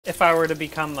If I were to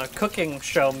become a cooking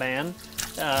showman,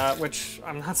 which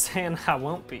I'm not saying I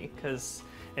won't be, because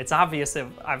it's obvious if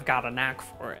I've got a knack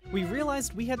for it. We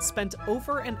realized we had spent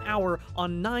over an hour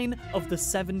on 9 of the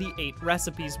 78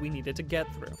 recipes we needed to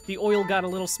get through. The oil got a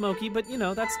little smoky, but you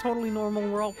know, that's totally normal.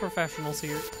 We're all professionals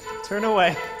here. Turn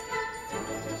away.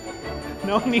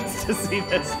 No one needs to see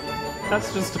this.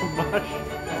 That's just a mush.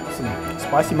 Some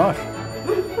spicy mush.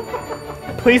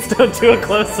 Please don't do a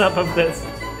close-up of this.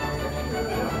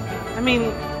 I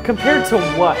mean, compared to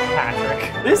what,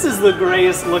 Patrick? This is the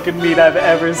grayest looking meat I've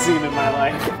ever seen in my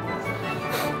life.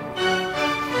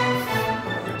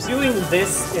 Doing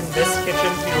this in this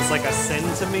kitchen feels like a sin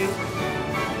to me.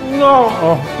 No!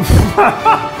 Oh.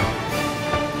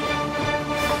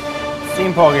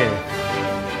 Steampoggy.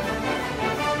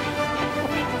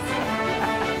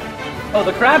 Oh,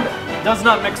 the crab does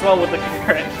not mix well with the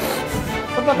carrot.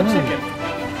 What about the chicken?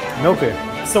 Milky.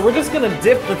 So we're just gonna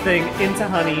dip the thing into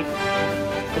honey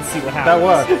and see what happens. That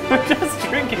worked. We're just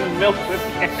drinking milk with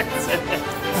carrots in it.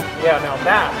 Yeah, now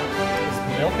that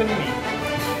is milk and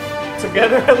meat.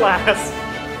 Together at last.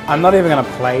 I'm not even gonna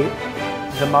plate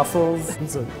the mussels.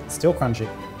 It's still crunchy.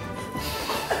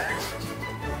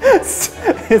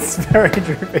 It's very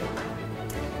droopy.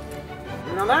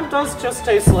 Now that does just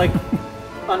taste like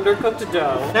undercooked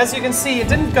dough. And as you can see, it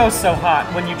didn't go so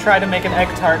hot when you try to make an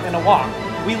egg tart in a wok.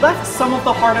 We left some of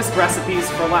the hardest recipes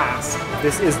for last.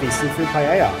 This is the seafood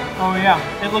paella. Oh yeah,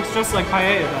 it looks just like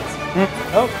paella does.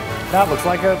 Oh, that looks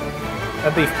like a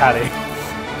beef patty.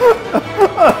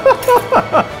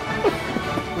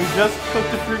 We just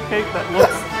cooked a fruitcake that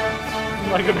looks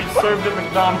like it'd be served at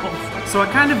McDonald's. So I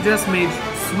kind of just made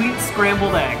sweet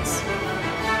scrambled eggs.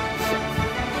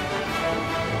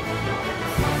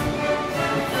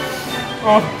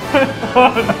 Oh.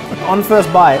 On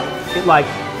first bite, it like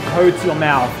coats your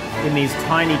mouth in these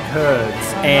tiny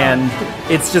curds, and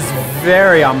it's just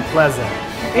very unpleasant.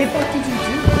 Hey, what did you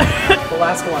do? The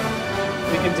last one.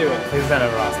 We can do it. Please don't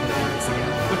ever ask me to do this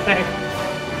again. Okay.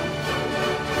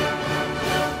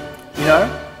 You know,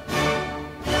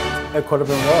 it could have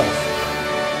been worse.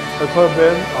 It could have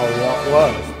been a lot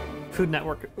worse. Food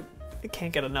Network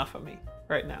can't get enough of me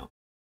right now.